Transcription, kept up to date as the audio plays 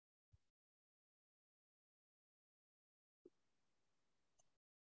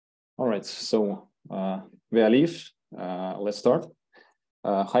All right, so we are live. Let's start.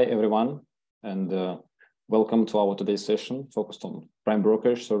 Hi, everyone, and welcome to our today's session focused on prime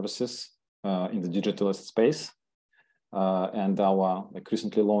brokerage services in the digital asset space and our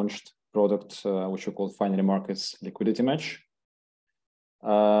recently launched product, which we call Finery Markets Liquidity Match.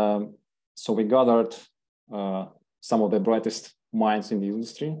 So we gathered some of the brightest minds in the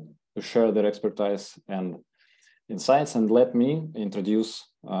industry to share their expertise and insights, and let me introduce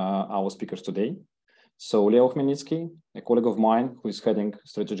our speakers today. So Leo Hmelnitsky, a colleague of mine who is heading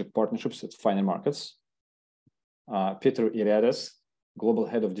strategic partnerships at Finery Markets. Peter Eliades, global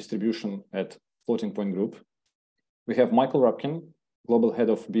head of distribution at Floating Point Group. We have Michael Rabkin, global head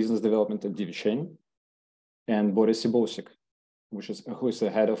of business development at DV Chain, and Boris Sebosik, who is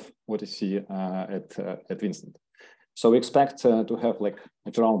the head of OTC at Wincent. So we expect to have like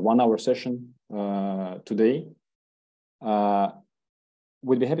around 1 hour session today.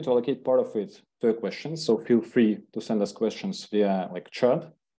 We'd be happy to allocate part of it to your questions, so feel free to send us questions via like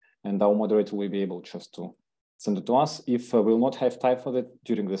chat, and our moderator will be able just to send it to us. If we'll not have time for that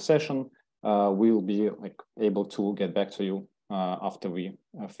during the session, we'll be like able to get back to you after we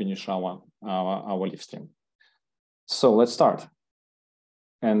finish our live stream. So let's start.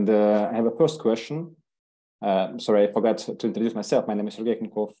 And I have a first question. Sorry, I forgot to introduce myself. My name is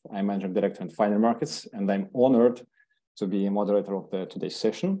Rabkin. I'm managing director at Finery Markets, and I'm honored to be a moderator of today's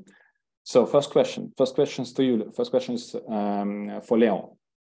session. So first questions to you. First question is for Leo.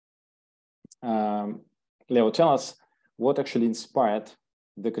 Leo, tell us what actually inspired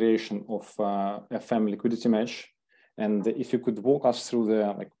the creation of FM Liquidity Match, and if you could walk us through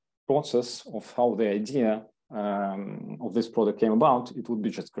the process of how the idea of this product came about, it would be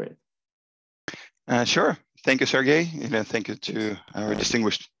just great. Sure. Thank you, Sergey. And thank you to our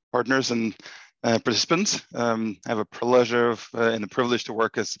distinguished partners and participants. I have a pleasure and the privilege to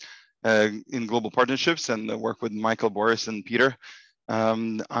work in global partnerships and work with Michael, Boris, and Peter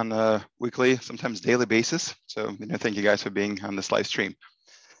on a weekly, sometimes daily basis. So thank you guys for being on this live stream.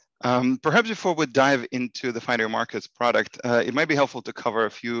 Perhaps before we dive into the Finery Markets product, it might be helpful to cover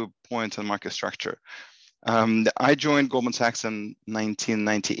a few points on market structure. I joined Goldman Sachs in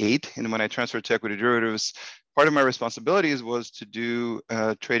 1998, and when I transferred to equity derivatives, part of my responsibilities was to do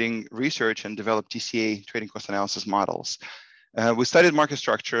trading research and develop TCA, trading cost analysis models. We studied market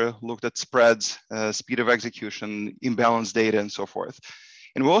structure, looked at spreads, speed of execution, imbalance data, and so forth.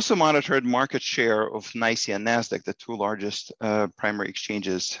 And we also monitored market share of NYSE and NASDAQ, the two largest primary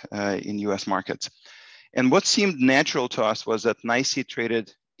exchanges in US markets. And what seemed natural to us was that NYSE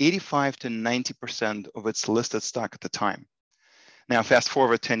traded 85 to 90% of its listed stock at the time. Now, fast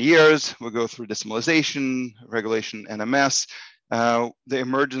forward 10 years, we go through decimalization, regulation, NMS, the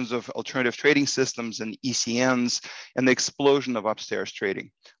emergence of alternative trading systems and ECNs, and the explosion of upstairs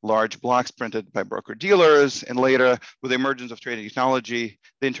trading. Large blocks printed by broker-dealers, and later, with the emergence of trading technology,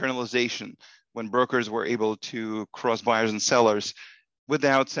 the internalization, when brokers were able to cross buyers and sellers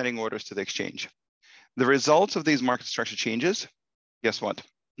without sending orders to the exchange. The results of these market structure changes, guess what?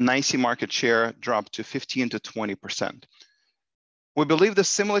 NYSE market share dropped to 15 to 20%. We believe that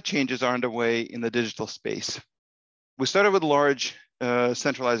similar changes are underway in the digital space. We started with large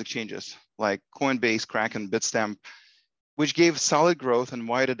centralized exchanges like Coinbase, Kraken, Bitstamp, which gave solid growth and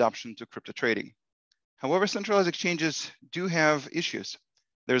wide adoption to crypto trading. However, centralized exchanges do have issues.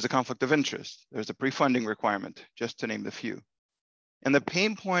 There's a conflict of interest. There's a pre-funding requirement, just to name the few. And the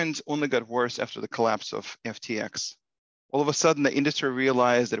pain points only got worse after the collapse of FTX. All of a sudden, the industry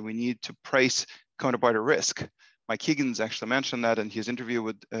realized that we need to price counterparty risk. Mike Higgins actually mentioned that in his interview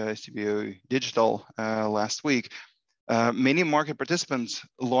with CBO Digital last week. Many market participants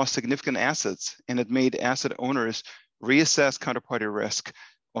lost significant assets, and it made asset owners reassess counterparty risk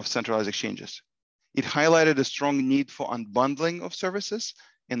of centralized exchanges. It highlighted a strong need for unbundling of services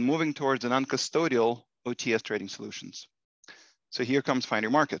and moving towards a non-custodial OTS trading solutions. So here comes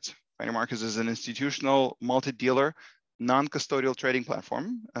Finery Markets. Finery Markets is an institutional multi-dealer non-custodial trading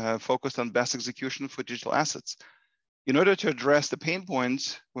platform focused on best execution for digital assets. In order to address the pain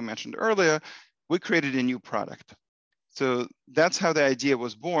points we mentioned earlier, we created a new product. So that's how the idea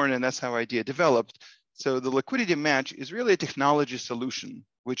was born, and that's how idea developed. So the liquidity match is really a technology solution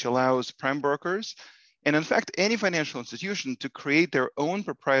which allows prime brokers, and in fact, any financial institution to create their own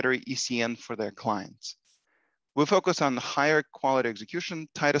proprietary ECN for their clients. We focus on higher quality execution,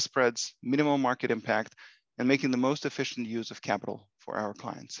 tighter spreads, minimal market impact, and making the most efficient use of capital for our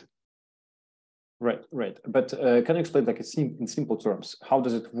clients. Right. But can you explain, like in simple terms, how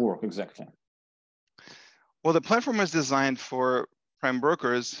does it work exactly? Well, the platform is designed for prime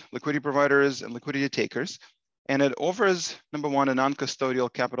brokers, liquidity providers, and liquidity takers, And it offers, number one, a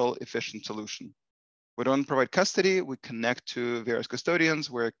non-custodial capital efficient solution. We don't provide custody, we connect to various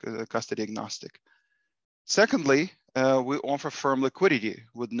custodians, we're custody agnostic. Secondly, we offer firm liquidity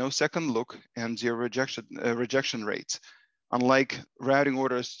with no second look and zero rejection rates. Unlike routing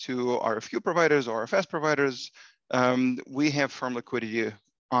orders to RFQ providers or RFS providers, we have firm liquidity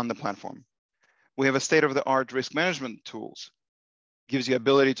on the platform. We have a state-of-the-art risk management tools. Gives you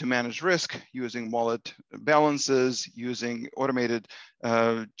ability to manage risk using wallet balances, using automated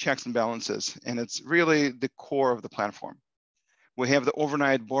checks and balances, and it's really the core of the platform. We have the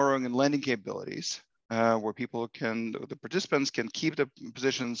overnight borrowing and lending capabilities, where the participants can keep the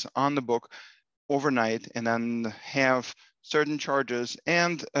positions on the book overnight and then have certain charges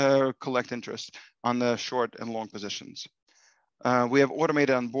and collect interest on the short and long positions. We have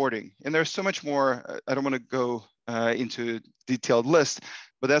automated onboarding, and there's so much more. I don't want to go into detailed list,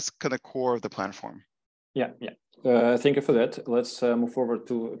 but that's kind of core of the platform. Yeah. Thank you for that. Let's move forward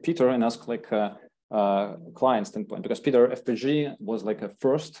to Peter and ask like client standpoint, because Peter, FPG was like a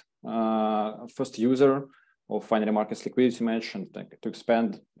first user of Finery Markets Liquidity Match, and to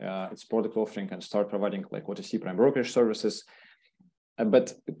expand its product offering and start providing like OTC prime brokerage services.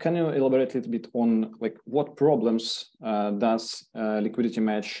 But can you elaborate a little bit on like what problems does Liquidity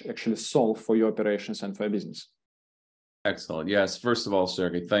Match actually solve for your operations and for your business? Excellent. Yes. First of all,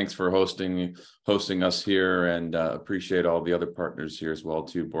 Sergey, thanks for hosting us here, and appreciate all the other partners here as well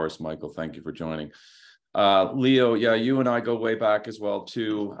too. Boris, Michael, thank you for joining. Leo, yeah, you and I go way back as well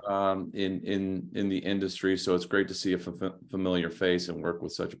too in the industry, so it's great to see a familiar face and work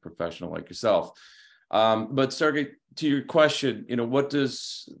with such a professional like yourself. But Sergey, to your question, what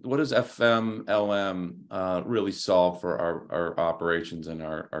does FMLM really solve for our operations and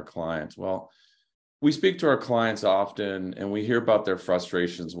our clients? Well, we speak to our clients often, and we hear about their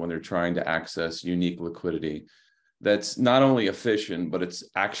frustrations when they're trying to access unique liquidity that's not only efficient, but it's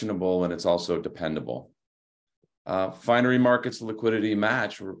actionable and it's also dependable. Finery Markets Liquidity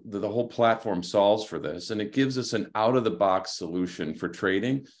Match, the whole platform solves for this, and it gives us an out-of-the-box solution for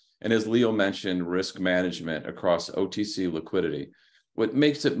trading, and as Leo mentioned, risk management across OTC liquidity, what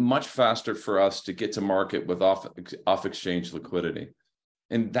makes it much faster for us to get to market with off-exchange liquidity.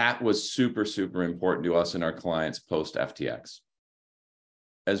 And that was super, super important to us and our clients post-FTX.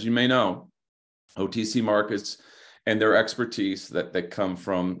 As you may know, OTC markets and their expertise that come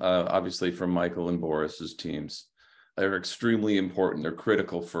from, obviously from Michael and Boris's teams, are extremely important. They're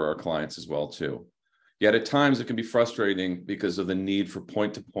critical for our clients as well too. Yet at times it can be frustrating because of the need for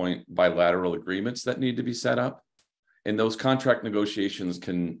point-to-point bilateral agreements that need to be set up. And those contract negotiations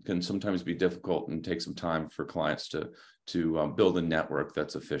can sometimes be difficult and take some time for clients to build a network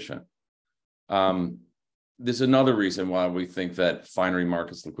that's efficient. There's another reason why we think that Finery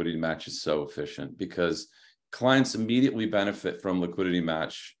Markets Liquidity Match is so efficient, because clients immediately benefit from Liquidity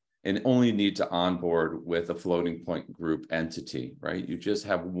Match and only need to onboard with a floating point group entity, right? You just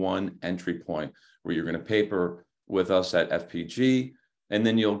have one entry point where you're going to paper with us at FPG, and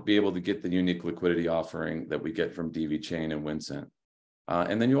then you'll be able to get the unique liquidity offering that we get from DV Chain and Wincent.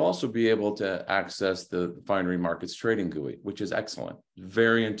 And then you'll also be able to access the Finery Markets trading GUI, which is excellent,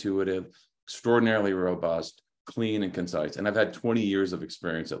 very intuitive, extraordinarily robust, clean and concise. And I've had 20 years of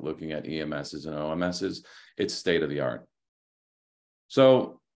experience at looking at EMSs and OMSs. It's state of the art.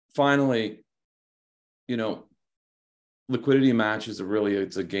 So finally, Liquidity Match is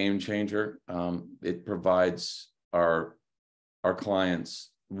it's a game changer. It provides our clients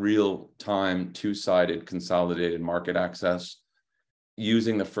real-time, two-sided consolidated market access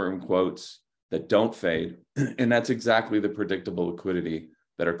using the firm quotes that don't fade. And that's exactly the predictable liquidity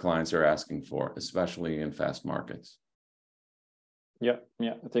that our clients are asking for, especially in fast markets. Yeah,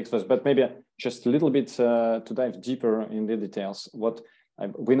 thanks, but maybe just a little bit to dive deeper in the details.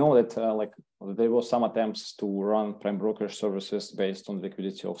 We know that there were some attempts to run prime brokerage services based on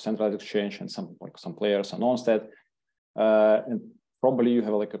liquidity of centralized exchange, and some players announced that. And probably you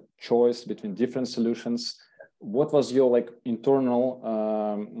have a choice between different solutions. What was your internal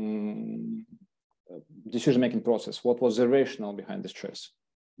decision-making process? What was the rationale behind this choice?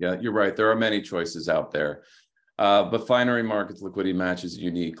 Yeah, you're right. There are many choices out there, but Finery Markets Liquidity Match is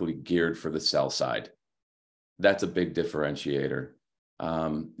uniquely geared for the sell side. That's a big differentiator.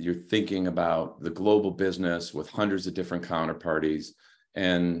 You're thinking about the global business with hundreds of different counterparties,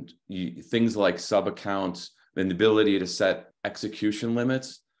 and things like sub-accounts, and the ability to set execution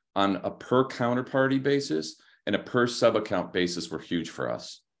limits on a per counterparty basis and a per sub-account basis were huge for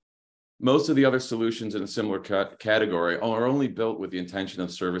us. Most of the other solutions in a similar category are only built with the intention of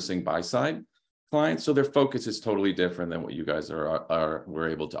servicing buy-side clients, so their focus is totally different than what you guys were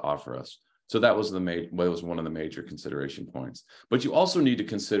able to offer us. So that was one of the major consideration points. But you also need to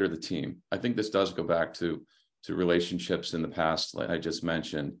consider the team. I think this does go back to relationships in the past, like I just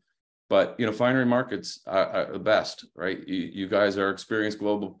mentioned. But Finery Markets are the best, right? You guys are experienced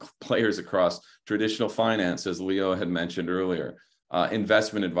global players across traditional finance, as Leo had mentioned earlier,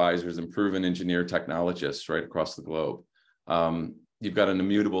 investment advisors and proven engineer technologists right across the globe. You've got an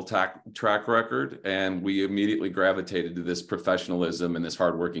immutable track record, and we immediately gravitated to this professionalism and this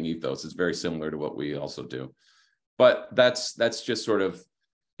hardworking ethos. It's very similar to what we also do. But that's just sort of,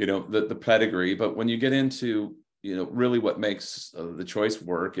 the pedigree. But when you get into, really what makes the choice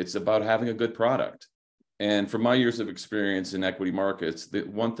work, it's about having a good product. And from my years of experience in equity markets, the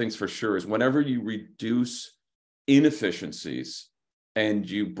one thing's for sure is whenever you reduce inefficiencies and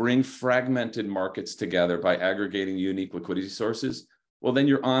you bring fragmented markets together by aggregating unique liquidity sources, well, then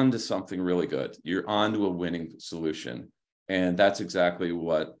you're on to something really good. You're on to a winning solution. And that's exactly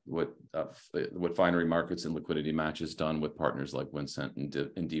what Finery Markets and Liquidity Match has done with partners like Wincent and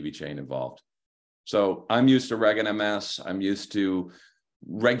DV Chain involved. So I'm used to Reg NMS. I'm used to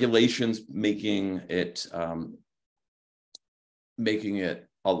regulations making it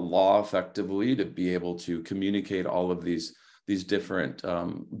a law effectively to be able to communicate all of these different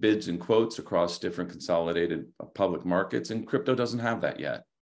bids and quotes across different consolidated public markets, and crypto doesn't have that yet.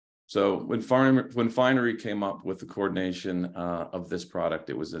 So when Finery came up with the coordination of this product,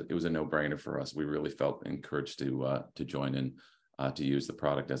 it was a no-brainer for us. We really felt encouraged to join in to use the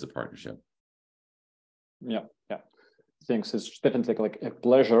product as a partnership. Yeah. Thanks. It's definitely like a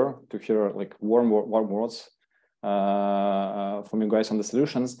pleasure to hear like warm words from you guys on the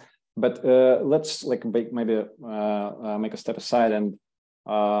solutions. But let's like maybe make a step aside, and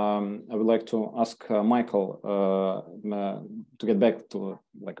I would like to ask Michael to get back to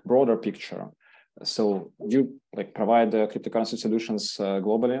like broader picture. So you like provide cryptocurrency solutions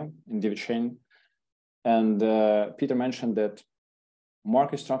globally in DV Chain, and Peter mentioned that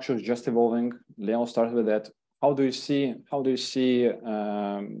market structure is just evolving. Leo started with that. How do you see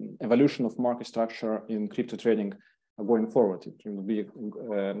evolution of market structure in crypto trading going forward? It would be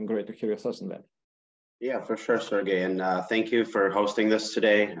great to hear your thoughts on that. Yeah, for sure, Sergey. And thank you for hosting this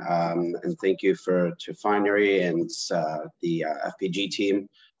today. And thank you to Finery and the FPG team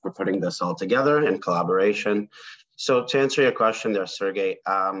for putting this all together in collaboration. So to answer your question there, Sergey,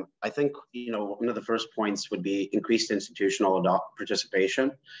 I think, one of the first points would be increased institutional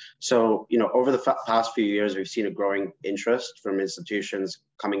participation. So, over the past few years, we've seen a growing interest from institutions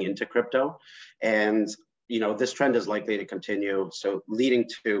coming into crypto. And this trend is likely to continue, so leading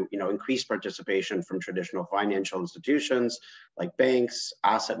to increased participation from traditional financial institutions like banks,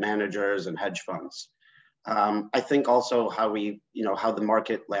 asset managers, and hedge funds. I think also how the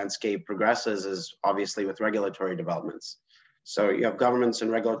market landscape progresses is obviously with regulatory developments. So you have governments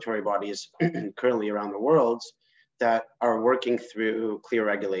and regulatory bodies currently around the world that are working through clear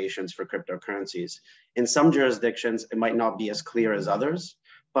regulations for cryptocurrencies. In some jurisdictions, it might not be as clear as others,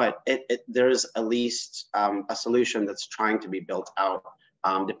 but there is at least a solution that's trying to be built out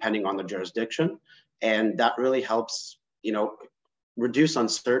depending on the jurisdiction. And that really helps, reduce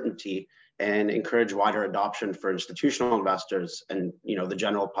uncertainty and encourage wider adoption for institutional investors and, the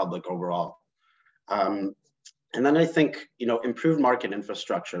general public overall. And then I think, improved market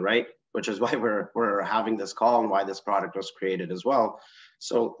infrastructure, right? Which is why we're having this call and why this product was created as well.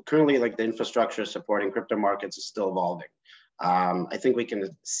 So currently, like the infrastructure supporting crypto markets is still evolving. I think we can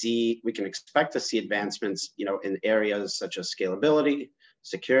expect to see advancements, in areas such as scalability,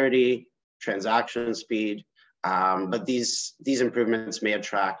 security, transaction speed. But these improvements may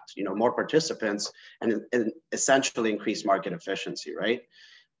attract, more participants and essentially increase market efficiency, right?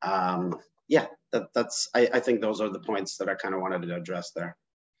 Yeah, I think those are the points that I kind of wanted to address there.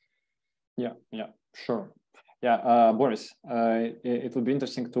 Yeah, sure. Yeah, Boris, it would be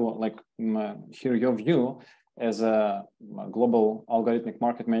interesting to hear your view as a global algorithmic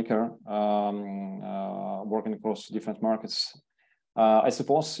market maker working across different markets. I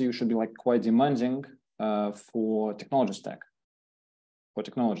suppose you should be quite demanding for technology stack.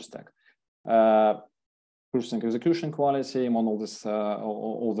 Processing execution quality, among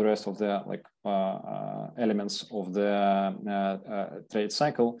all the rest of the elements of the trade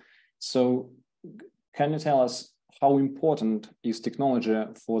cycle. So can you tell us how important is technology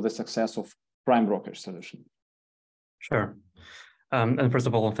for the success of prime brokerage solution? Sure. And first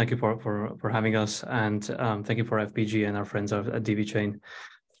of all, thank you for having us, and thank you for FPG and our friends at DV Chain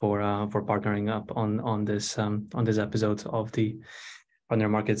for partnering up on this episode of the Finery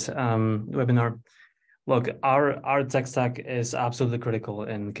Markets webinar. Look, our tech stack is absolutely critical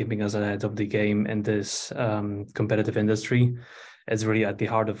in keeping us ahead of the game in this competitive industry. it's really at the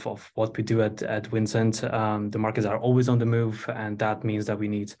heart of what we do at Wincent. The markets are always on the move, and that means that we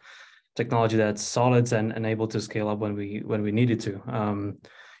need technology that's solid and able to scale up when we need it to.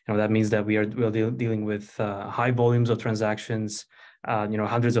 That means that we're dealing with high volumes of transactions,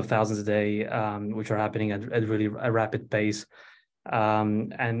 hundreds of thousands a day, which are happening at really a rapid pace.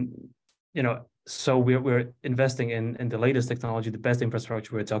 So we're investing in the latest technology, the best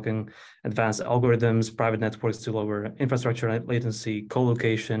infrastructure. We're talking advanced algorithms, private networks to lower infrastructure latency,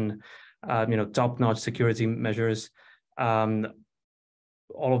 co-location, top-notch security measures.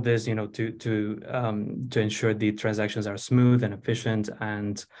 All of this, to ensure the transactions are smooth and efficient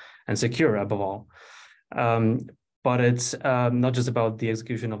and secure above all. But it's not just about the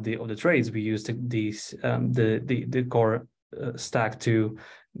execution of the trades. We use the core stack to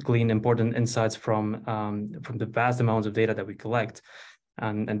glean important insights from the vast amounts of data that we collect,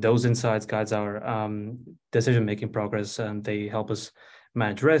 and those insights guides our decision-making progress, and they help us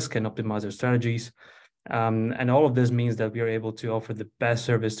manage risk and optimize our strategies. And all of this means that we are able to offer the best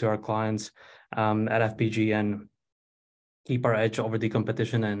service to our clients at FPG and keep our edge over the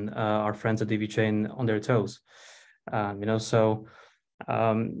competition and our friends at DV Chain on their toes.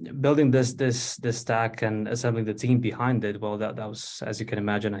 Building this stack and assembling the team behind it, well, that was, as you can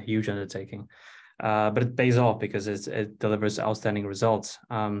imagine, a huge undertaking. But it pays off because it delivers outstanding results.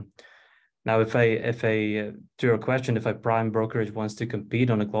 Now, to your question, if a prime brokerage wants to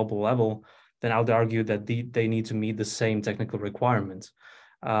compete on a global level, then I would argue that they need to meet the same technical requirements.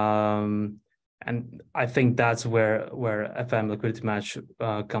 And I think that's where FM Liquidity Match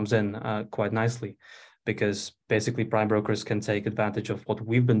comes in quite nicely, because basically prime brokers can take advantage of what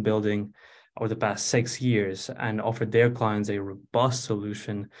we've been building over the past 6 years and offer their clients a robust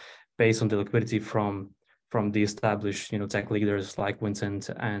solution based on the liquidity from the established tech leaders like Wincent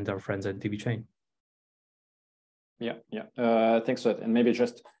and our friends at DV Chain. Thanks for that. And maybe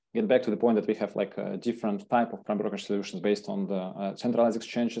just get back to the point that we have like a different type of prime brokerage solutions based on the centralized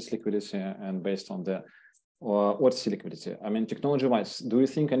exchanges liquidity and based on the OTC liquidity. I mean, technology-wise, do you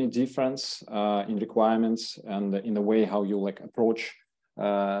think any difference in requirements and in the way how you approach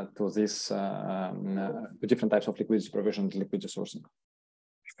to this the different types of liquidity provision and liquidity sourcing?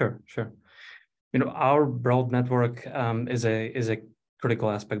 Sure. Our broad network is a critical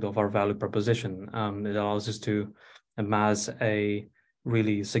aspect of our value proposition. It allows us to amass a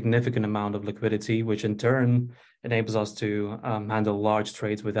really significant amount of liquidity, which in turn enables us to handle large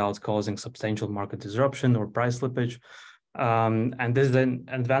trades without causing substantial market disruption or price slippage. And this is an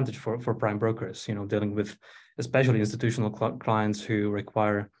advantage for prime brokers, dealing with especially institutional clients who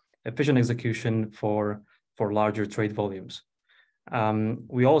require efficient execution for larger trade volumes.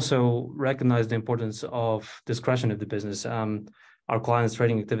 We also recognize the importance of discretion of the business. Our clients'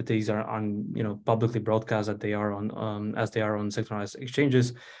 trading activities are publicly broadcast as they are on centralized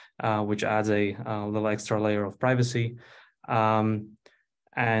exchanges, which adds a little extra layer of privacy. And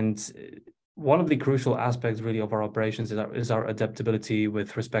one of the crucial aspects really of our operations is our adaptability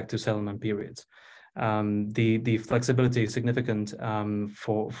with respect to settlement periods. The flexibility is significant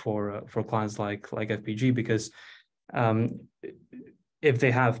for clients like FPG, because if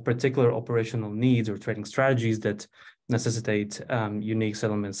they have particular operational needs or trading strategies that necessitate unique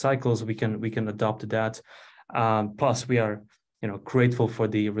settlement cycles, we can adopt to that. Plus, we are grateful for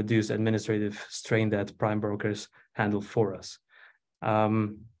the reduced administrative strain that prime brokers handle for us.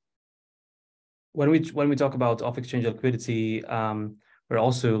 When we talk about off-exchange liquidity, we're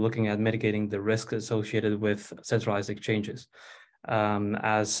also looking at mitigating the risk associated with centralized exchanges.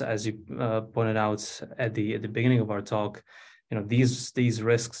 As you pointed out at the beginning of our talk, these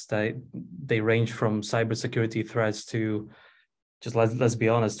risks, they range from cybersecurity threats to just let's be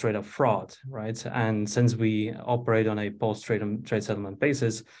honest, straight up fraud, right? And since we operate on a post-trade settlement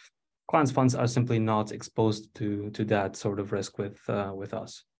basis, clients' funds are simply not exposed to that sort of risk with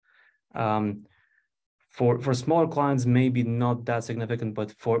us. For smaller clients, maybe not that significant,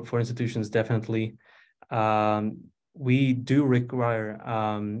 but for institutions, definitely. We do require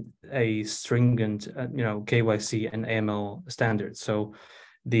a stringent, KYC and AML standards. So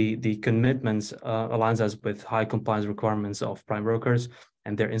the commitments aligns us with high compliance requirements of prime brokers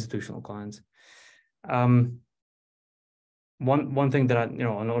and their institutional clients. One thing that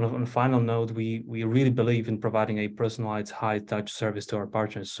on a final note, we really believe in providing a personalized, high-touch service to our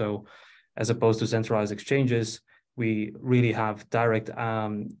partners. So as opposed to centralized exchanges, we really have direct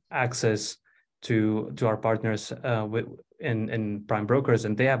access to our partners in prime brokers,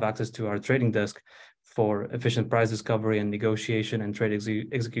 and they have access to our trading desk for efficient price discovery and negotiation and trade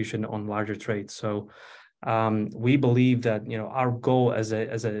execution on larger trades. So we believe that our goal as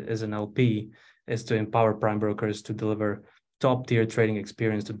an LP is to empower prime brokers to deliver top-tier trading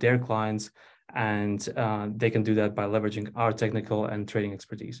experience to their clients, and they can do that by leveraging our technical and trading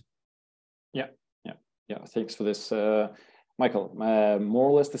expertise. Yeah. Thanks for this, Michael. More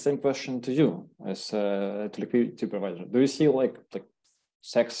or less the same question to you as to liquidity provider. Do you see like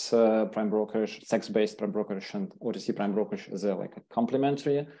sex prime brokerage, sex-based prime brokerage, and OTC prime brokerage as a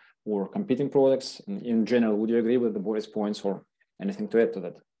complementary or competing products? In general, would you agree with the Boris points or anything to add to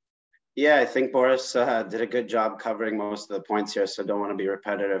that? Yeah, I think Boris did a good job covering most of the points here, so don't want to be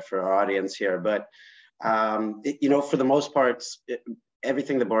repetitive for our audience here. But, for the most part,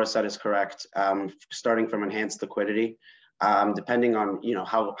 everything that Boris said is correct, starting from enhanced liquidity. Depending on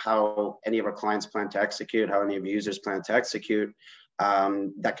how any of our clients plan to execute, how any of users plan to execute,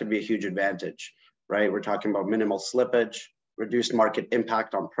 that could be a huge advantage, right? We're talking about minimal slippage, reduced market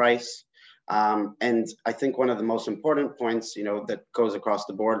impact on price. And I think one of the most important points, that goes across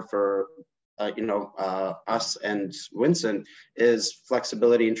the board for, us and Wincent is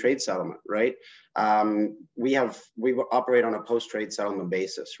flexibility in trade settlement, right? We operate on a post-trade settlement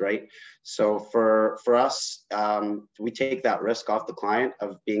basis, right? So for us, we take that risk off the client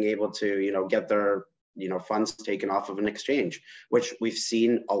of being able to, get their, funds taken off of an exchange, which we've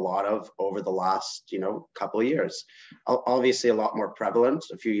seen a lot of over the last, couple of years. Obviously a lot more prevalent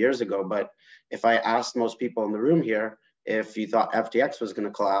a few years ago, but if I asked most people in the room here, if you thought FTX was going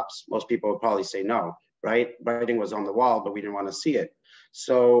to collapse, most people would probably say no, right? Writing was on the wall, but we didn't want to see it.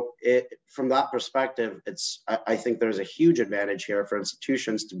 So from that perspective, I think there's a huge advantage here for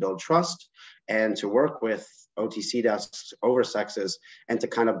institutions to build trust and to work with OTC desks over sexes and to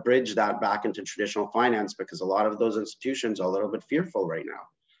kind of bridge that back into traditional finance, because a lot of those institutions are a little bit fearful right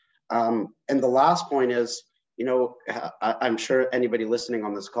now. And the last point is, I'm sure anybody listening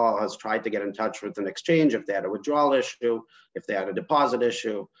on this call has tried to get in touch with an exchange if they had a withdrawal issue, if they had a deposit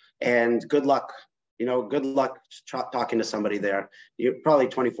issue, and good luck. Good luck talking to somebody there. You're probably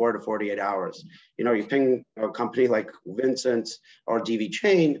 24 to 48 hours. You ping a company like Wincent or DV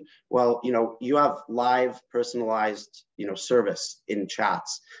Chain. Well, you have live personalized, service in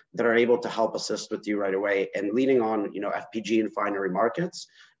chats that are able to help assist with you right away. And leaning on, FPG and Finery Markets,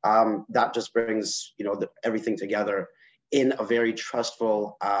 that just brings, everything together in a very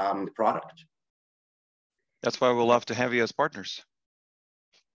trustful product. That's why we'll love to have you as partners.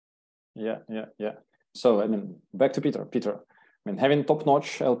 Yeah. So, back to Peter. Peter, having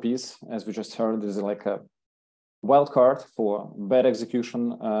top-notch LPs, as we just heard, is like a wild card for bad execution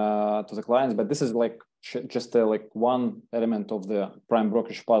to the clients. But this is just one element of the prime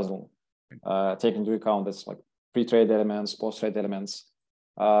brokerage puzzle. Take into account this pre-trade elements, post-trade elements.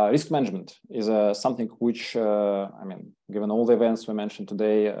 Risk management is something which, given all the events we mentioned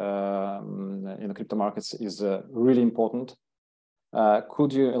today in the crypto markets, is really important.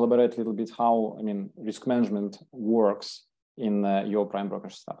 Could you elaborate a little bit how, risk management works in your prime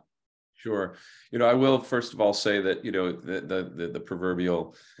brokerage stuff? Sure. I will first of all say that, the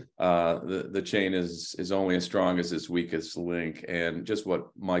proverbial, the chain is only as strong as its weakest link. And just what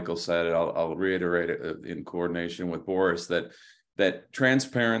Michael said, I'll reiterate it in coordination with Boris, that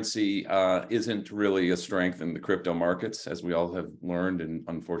transparency isn't really a strength in the crypto markets, as we all have learned. And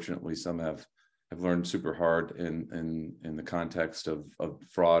unfortunately, some have learned super hard in the context of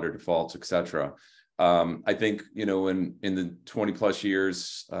fraud or defaults, et cetera. I think, in the 20 plus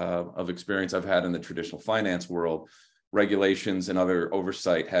years of experience I've had in the traditional finance world, regulations and other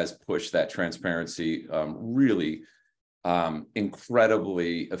oversight has pushed that transparency really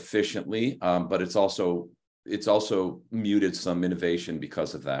incredibly efficiently, but it's also muted some innovation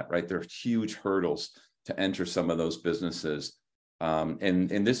because of that, right? There are huge hurdles to enter some of those businesses.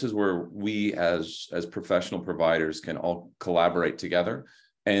 And this is where we as professional providers can all collaborate together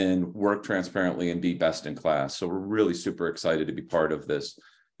and work transparently and be best in class. So we're really super excited to be part of this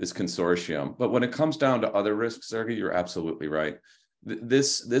consortium. But when it comes down to other risks, Sergey, you're absolutely right.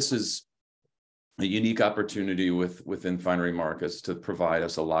 This is a unique opportunity within Finery Markets to provide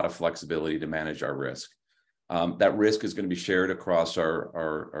us a lot of flexibility to manage our risk. That risk is going to be shared across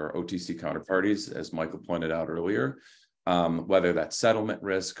our OTC counterparties, as Michael pointed out earlier. Whether that's settlement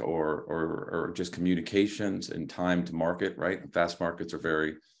risk or just communications and time to market, right? Fast markets are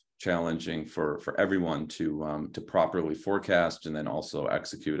very challenging for everyone to properly forecast and then also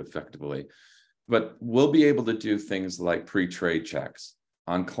execute effectively. But we'll be able to do things like pre-trade checks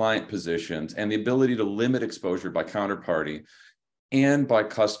on client positions and the ability to limit exposure by counterparty and by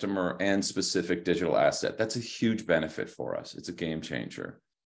customer and specific digital asset. That's a huge benefit for us. It's a game changer.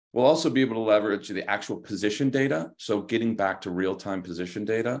 We'll also be able to leverage the actual position data. So getting back to real-time position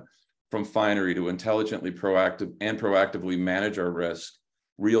data from Finery to intelligently proactively manage our risk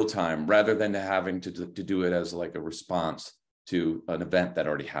real-time, rather than having to do it as like a response to an event that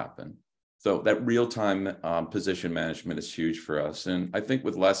already happened. So that real-time position management is huge for us. And I think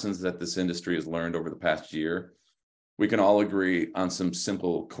with lessons that this industry has learned over the past year, we can all agree on some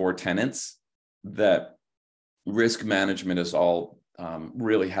simple core tenets that risk management is all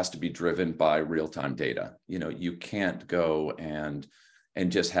really has to be driven by real-time data. You know, you can't go and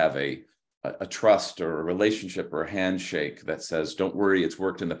just have a trust or a relationship or a handshake that says, don't worry, it's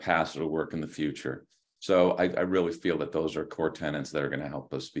worked in the past, it'll work in the future. So I really feel that those are core tenets that are going to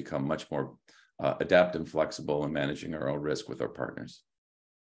help us become much more adept and flexible in managing our own risk with our partners.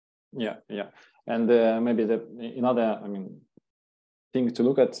 Yeah. And maybe another, thing to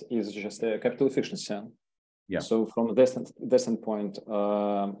look at is just the capital efficiency. Yeah. So from this standpoint,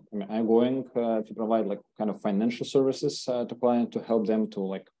 I'm going to provide like kind of financial services to client to help them to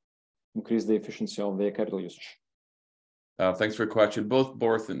like increase the efficiency of their capital usage. Thanks for your question. Both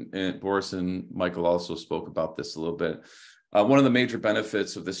Boris and Michael also spoke about this a little bit. One of the major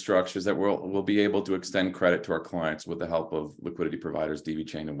benefits of this structure is that we'll be able to extend credit to our clients with the help of liquidity providers, DV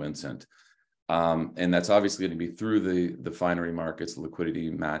Chain and Wincent. And that's obviously going to be through the Finery Markets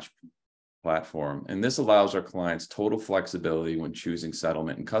Liquidity Match platform. And this allows our clients total flexibility when choosing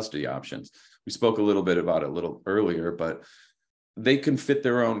settlement and custody options. We spoke a little bit about it a little earlier, but they can fit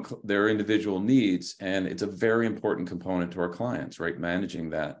their individual needs, and it's a very important component to our clients, right? Managing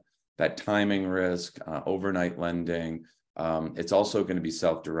that timing risk, overnight lending. It's also going to be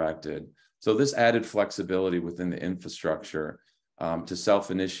self-directed. So this added flexibility within the infrastructure to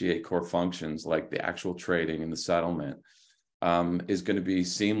self-initiate core functions like the actual trading and the settlement is going to be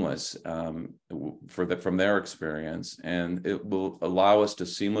seamless from their experience, and it will allow us to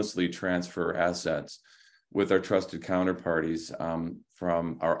seamlessly transfer assets with our trusted counterparties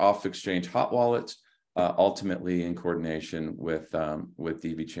from our off-exchange hot wallets, ultimately in coordination with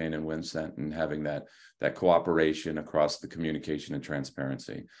DV Chain and Wincent, and having that cooperation across the communication and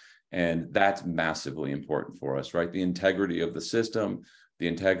transparency. And that's massively important for us, right? The integrity of the system, the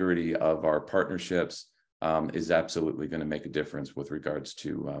integrity of our partnerships is absolutely going to make a difference with regards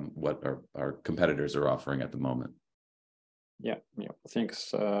to what our competitors are offering at the moment. Yeah. Thanks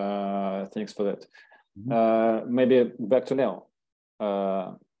for that. Maybe back to Leo.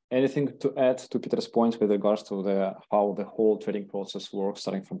 Anything to add to Peter's point with regards to how the whole trading process works,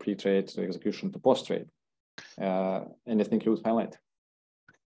 starting from pre-trade to execution to post-trade? Anything you would highlight?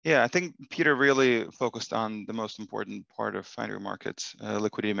 Yeah, I think Peter really focused on the most important part of Finery Markets,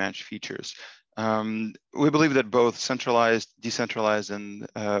 liquidity match features. We believe that both centralized, decentralized, and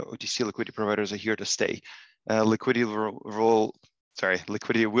OTC liquidity providers are here to stay. Liquidity will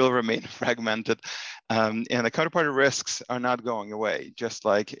remain fragmented, and the counterparty risks are not going away, just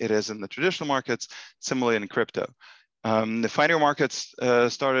like it is in the traditional markets, similarly in crypto. The Finery Markets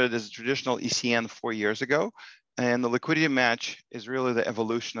started as a traditional ECN 4 years ago, and the liquidity match is really the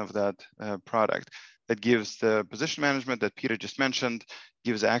evolution of that product that gives the position management that Peter just mentioned,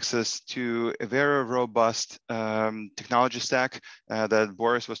 gives access to a very robust technology stack that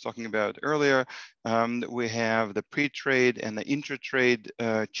Boris was talking about earlier. We have the pre-trade and the intra-trade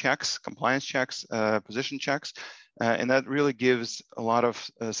checks, compliance checks, position checks, and that really gives a lot of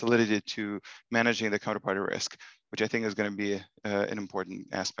solidity to managing the counterparty risk, which I think is going to be an important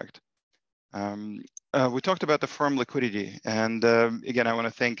aspect. We talked about the firm liquidity, and again, I want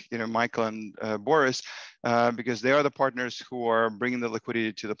to thank Michael and Boris because they are the partners who are bringing the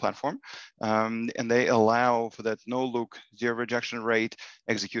liquidity to the platform, and they allow for that no-look, zero rejection rate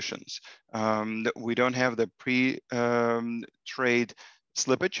executions. We don't have the pre-trade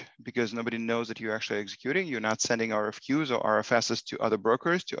slippage because nobody knows that you're actually executing. You're not sending RFQs or RFSs to other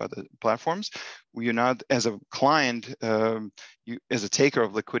brokers, to other platforms. You're not, as a client, as a taker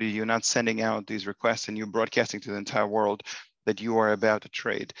of liquidity, you're not sending out these requests and you're broadcasting to the entire world that you are about to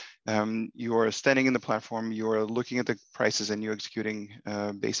trade. You are standing in the platform, you are looking at the prices, and you're executing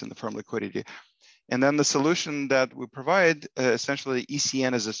based on the firm liquidity. And then the solution that we provide, essentially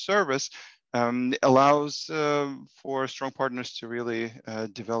ECN as a service, allows for strong partners to really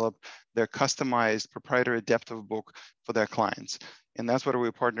develop their customized proprietary adaptive book for their clients. And that's what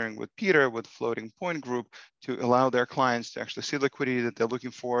we're partnering with Peter, with Floating Point Group, to allow their clients to actually see liquidity that they're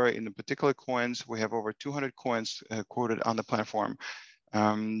looking for in the particular coins. We have over 200 coins quoted on the platform,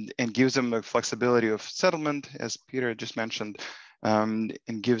 and gives them the flexibility of settlement, as Peter just mentioned, and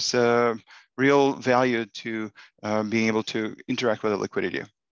gives real value to being able to interact with the liquidity.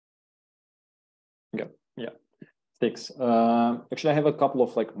 Yeah. Thanks. Actually, I have a couple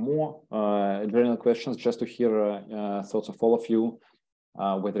of more general questions just to hear thoughts of all of you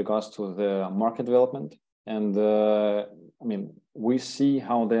with regards to the market development. And we see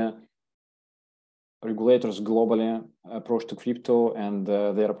how the regulators globally approach to crypto, and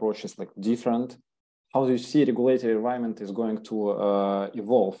their approach is like different. How do you see regulatory environment is going to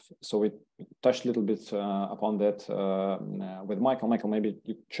evolve? So we touched a little bit upon that with Michael. Michael, maybe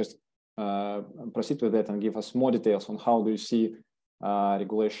you just proceed with that and give us more details on how do you see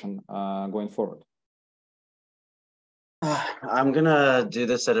regulation going forward. I'm gonna do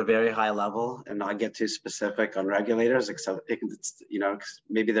this at a very high level and not get too specific on regulators, except it's, you know,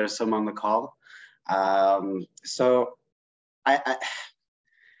 maybe there's some on the call. So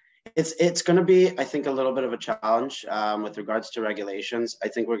it's going to be, I think, a little bit of a challenge with regards to regulations. I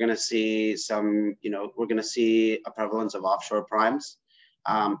think we're going to see some, you know, we're going to see a prevalence of offshore primes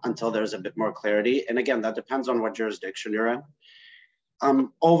until there's a bit more clarity. And again, that depends on what jurisdiction you're in.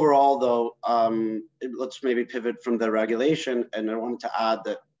 Overall, though, let's maybe pivot from the regulation. And I wanted to add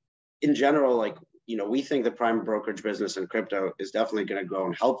that in general, like, you know, we think the prime brokerage business in crypto is definitely going to grow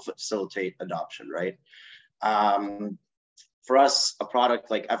and help facilitate adoption, right? For us, a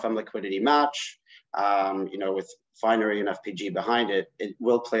product like FM Liquidity Match, you know, with Finery and FPG behind it, it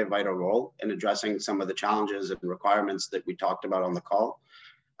will play a vital role in addressing some of the challenges and requirements that we talked about on the call.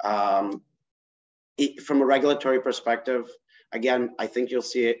 From a regulatory perspective, again, I think you'll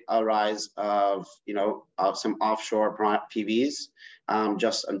see a rise of, you know, of some offshore PVs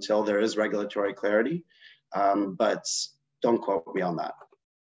just until there is regulatory clarity, but don't quote me on that.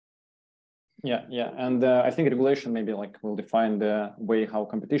 Yeah, and I think regulation maybe like will define the way how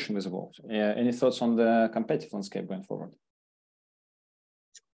competition is evolved. Any thoughts on the competitive landscape going forward?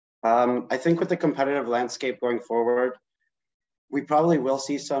 I think with the competitive landscape going forward, we probably will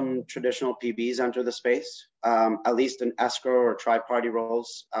see some traditional PBs enter the space, at least in escrow or tri-party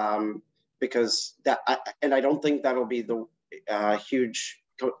roles, because that, and I don't think that'll be the huge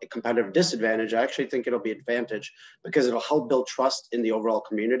competitive disadvantage. I actually think it'll be advantage because it'll help build trust in the overall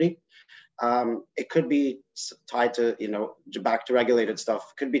community. It could be tied to, you know, back to regulated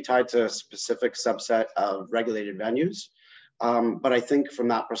stuff, could be tied to a specific subset of regulated venues. But I think from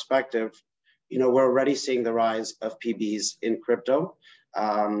that perspective, you know, we're already seeing the rise of PBs in crypto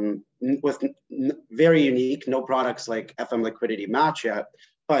with very unique, no products like FM Liquidity Match yet,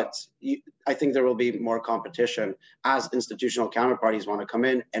 but I think there will be more competition as institutional counterparties want to come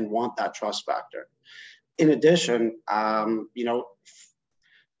in and want that trust factor. In addition, you know,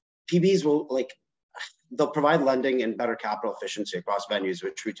 PBs will, like, they'll provide lending and better capital efficiency across venues,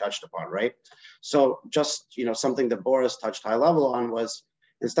 which we touched upon, right? So just, you know, something that Boris touched high level on was,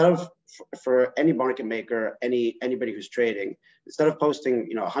 instead of, for any market maker, anybody who's trading, instead of posting,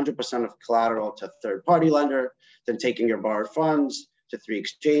 you know, 100% of collateral to a third-party lender, then taking your borrowed funds to 3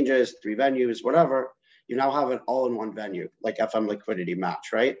 exchanges, 3 venues, whatever, you now have it all in one venue, like FM Liquidity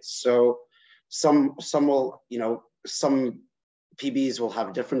Match, right? So some will, you know, some PBs will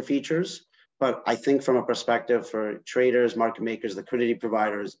have different features, but I think from a perspective for traders, market makers, liquidity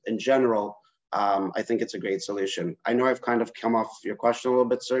providers in general, I think it's a great solution. I know I've kind of come off your question a little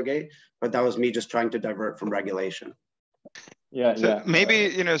bit, Sergey, but that was me just trying to divert from regulation. Yeah.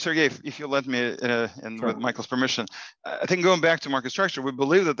 Maybe, you know, Sergey, if you let me, and sure, with Michael's permission, I think going back to market structure, we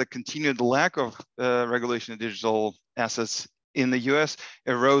believe that the continued lack of regulation of digital assets in the US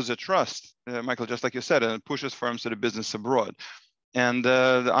erodes the trust, Michael, just like you said, and it pushes firms to do business abroad. And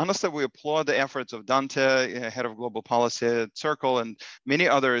honestly, we applaud the efforts of Dante, head of global policy at Circle, and many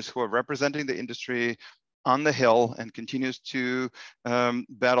others who are representing the industry on the Hill and continues to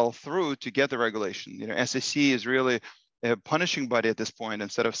battle through to get the regulation. You know, SEC is really a punishing body at this point,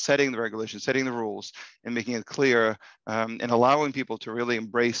 instead of setting the regulations, setting the rules, and making it clear and allowing people to really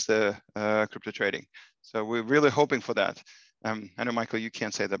embrace the crypto trading. So we're really hoping for that. I know, Michael, you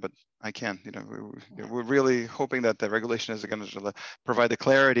can't say that, but I can. You know, we're really hoping that the regulation is going to provide the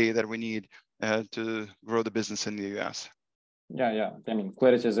clarity that we need to grow the business in the US. Yeah. I mean,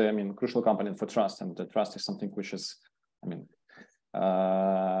 clarity is a crucial component for trust, and the trust is something which is,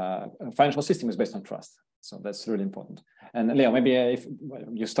 financial system is based on trust. So that's really important. And Leo, maybe if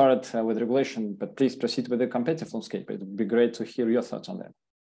you started with regulation, but please proceed with the competitive landscape. It would be great to hear your thoughts on that.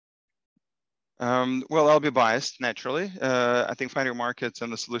 Well, I'll be biased, naturally. I think Finery Markets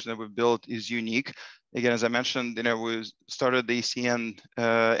and the solution that we've built is unique. Again, as I mentioned, you know, we started the ECN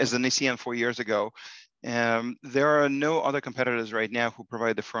as an ECN 4 years ago. There are no other competitors right now who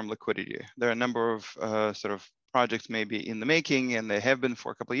provide the firm liquidity. There are a number of sort of projects maybe in the making, and they have been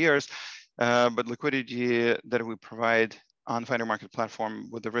for a couple of years, but liquidity that we provide on Finery Market platform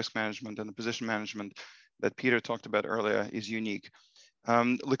with the risk management and the position management that Peter talked about earlier is unique.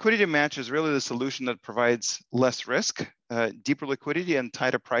 Liquidity Match is really the solution that provides less risk, deeper liquidity, and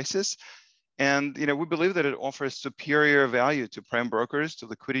tighter prices. And you know, we believe that it offers superior value to prime brokers, to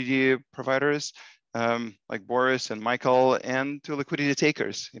liquidity providers, like Boris and Michael, and to liquidity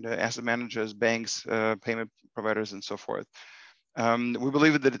takers, asset managers, banks, payment providers, and so forth. We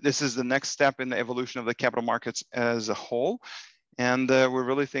believe that this is the next step in the evolution of the capital markets as a whole. And we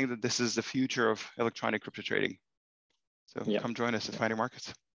really think that this is the future of electronic crypto trading. So come join us at Finery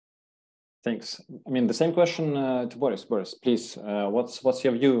Markets. Thanks. I mean, the same question to Boris. Boris, please, what's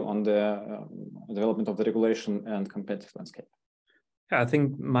your view on the development of the regulation and competitive landscape? Yeah, I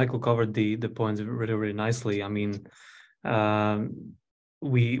think Michael covered the points really, really nicely. I mean,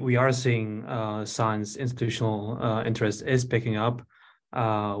 we are seeing signs institutional interest is picking up,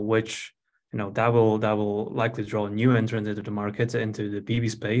 which that will likely draw new entrants into the market, into the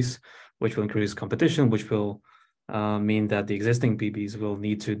PB space, which will increase competition, which will mean that the existing PBs will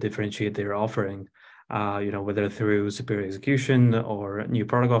need to differentiate their offering, whether through superior execution or new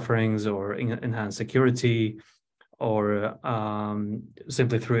product offerings or enhanced security, or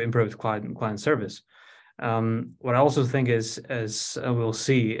simply through improved client service. What I also think is, as we'll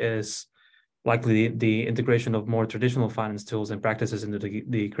see, is likely the integration of more traditional finance tools and practices into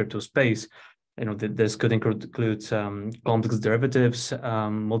the crypto space. This could include complex derivatives,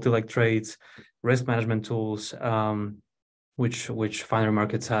 multi-leg trades, risk management tools, which Finery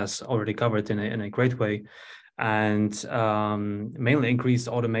Markets has already covered in a great way, and mainly increased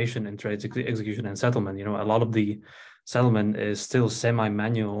automation in trades execution and settlement. A lot of the settlement is still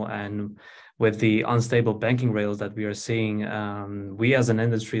semi-manual, and with the unstable banking rails that we are seeing, we as an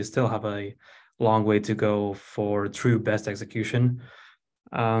industry still have a long way to go for true best execution.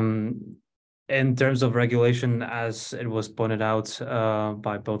 In terms of regulation, as it was pointed out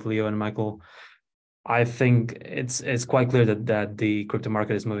by both Leo and Michael, I think it's quite clear that the crypto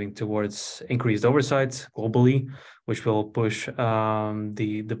market is moving towards increased oversight globally, which will push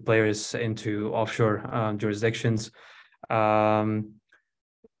the players into offshore jurisdictions.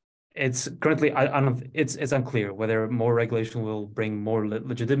 It's currently it's unclear whether more regulation will bring more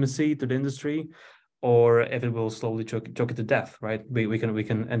legitimacy to the industry, or if it will slowly choke it to death. Right? We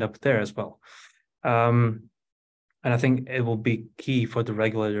can end up there as well. And I think it will be key for the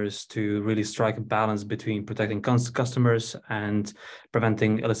regulators to really strike a balance between protecting customers and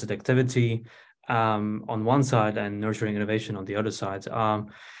preventing illicit activity on one side and nurturing innovation on the other side. I,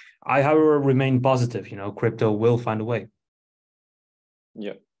 however, remain positive. Crypto will find a way.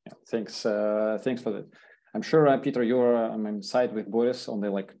 Yeah. Thanks for that. I'm sure, Peter, you're on side with Boris on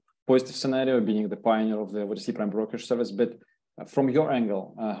the positive scenario, being the pioneer of the OTC prime brokerage service. But from your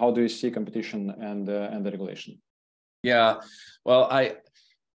angle, how do you see competition and the regulation? Yeah, well,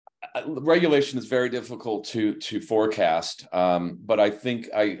 regulation is very difficult to forecast, but I think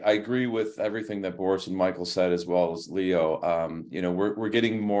I agree with everything that Boris and Michael said, as well as Leo. We're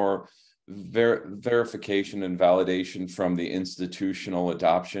getting more verification and validation from the institutional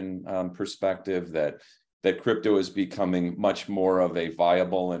adoption perspective that crypto is becoming much more of a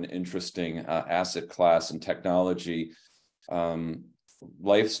viable and interesting asset class and technology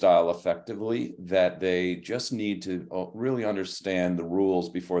lifestyle, effectively, that they just need to really understand the rules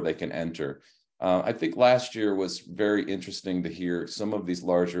before they can enter. I think last year was very interesting to hear some of these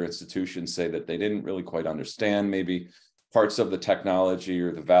larger institutions say that they didn't really quite understand maybe parts of the technology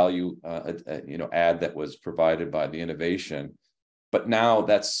or the value add that was provided by the innovation. But now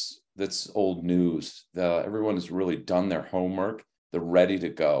that's old news. Everyone has really done their homework. They're ready to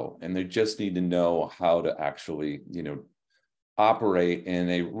go, and they just need to know how to actually operate in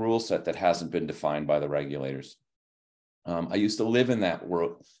a rule set that hasn't been defined by the regulators. I used to live in that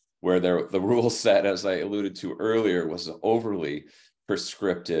world where the rule set, as I alluded to earlier, was overly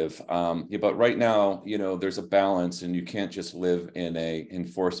prescriptive. But right now, there's a balance, and you can't just live in a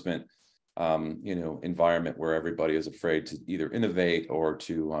enforcement, environment where everybody is afraid to either innovate or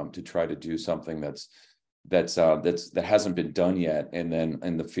to try to do something that hasn't been done yet, and then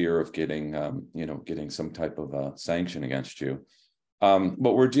in the fear of getting some type of sanction against you.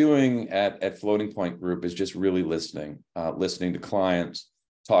 What we're doing at Floating Point Group is just really listening to clients,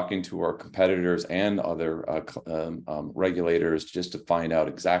 talking to our competitors and other regulators, just to find out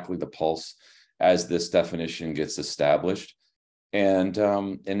exactly the pulse as this definition gets established, and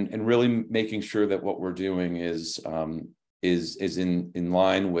really making sure that what we're doing is in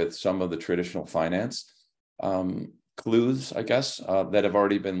line with some of the traditional finance clues, I guess, that have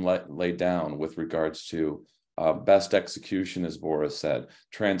already been laid down with regards to best execution, as Boris said,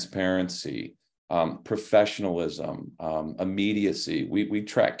 transparency, professionalism, immediacy. We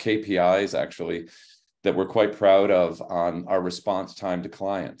track KPIs, actually, that we're quite proud of on our response time to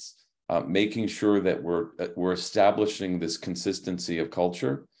clients, making sure that we're establishing this consistency of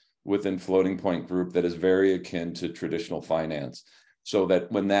culture within Floating Point Group that is very akin to traditional finance. so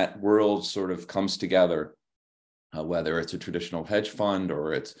that when that world sort of comes together, whether it's a traditional hedge fund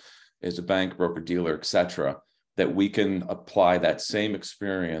or it's a bank, broker dealer, et cetera, that we can apply that same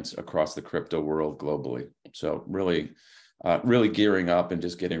experience across the crypto world globally. So really, really gearing up and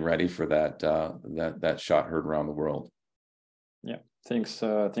just getting ready for that shot heard around the world. Yeah,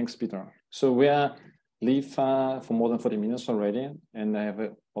 thanks, Peter. So we are live for more than 40 minutes already, and I have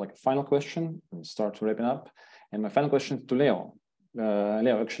a final question. We'll start wrapping up. And my final question to Leo.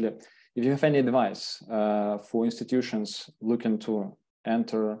 Leo, actually, if you have any advice for institutions looking to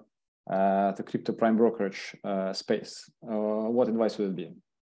enter the crypto prime brokerage space, what advice would it be?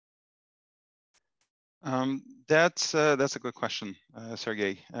 That's a good question,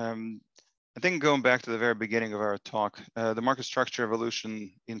 Sergey. I think going back to the very beginning of our talk, the market structure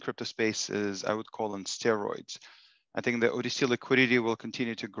evolution in crypto space is, I would call, on steroids. I think the OTC liquidity will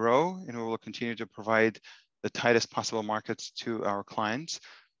continue to grow, and we will continue to provide the tightest possible markets to our clients.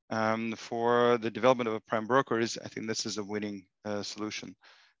 For the development of a prime brokers, I think this is a winning solution.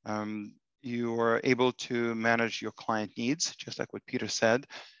 You are able to manage your client needs, just like what Peter said.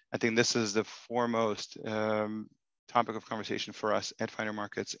 I think this is the foremost topic of conversation for us at Finery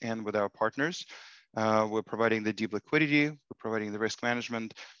Markets and with our partners. We're providing the deep liquidity, we're providing the risk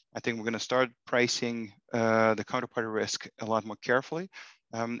management. I think we're going to start pricing the counterparty risk a lot more carefully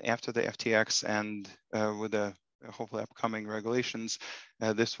after the FTX, and with the hopefully upcoming regulations,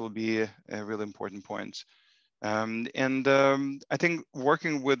 this will be a really important point. I think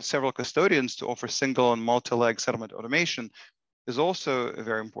working with several custodians to offer single and multi-leg settlement automation is also a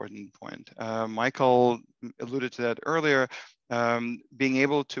very important point. Michael alluded to that earlier. Being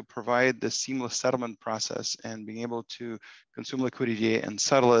able to provide the seamless settlement process and being able to consume liquidity and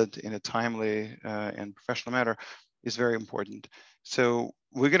settle it in a timely and professional manner is very important. So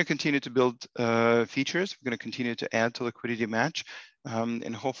we're going to continue to build features. We're going to continue to add to Liquidity Match,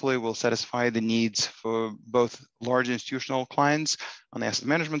 and hopefully we'll satisfy the needs for both large institutional clients on the asset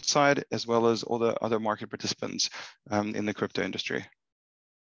management side, as well as all the other market participants in the crypto industry.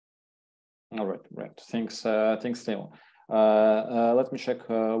 All right, right. Thanks, Leo. Let me check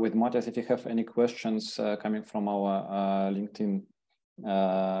with Matthias if you have any questions coming from our LinkedIn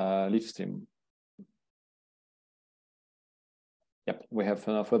live stream. Yep, we have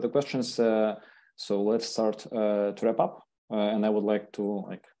further questions. So let's start to wrap up. And I would like to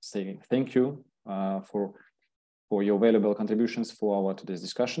say thank you for your valuable contributions for today's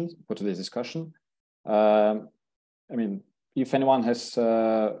discussion. I mean, if anyone has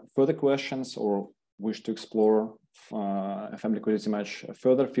further questions or wish to explore FM Liquidity Match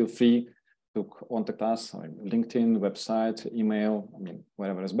further, feel free to contact us on LinkedIn, website, email, I mean,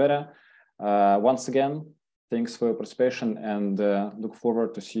 whatever is better. Once again, thanks for your participation, and look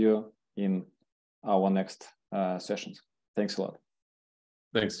forward to see you in our next sessions. Thanks a lot.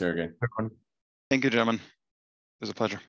 Thanks, Sergey. Thank you, gentlemen. It was a pleasure.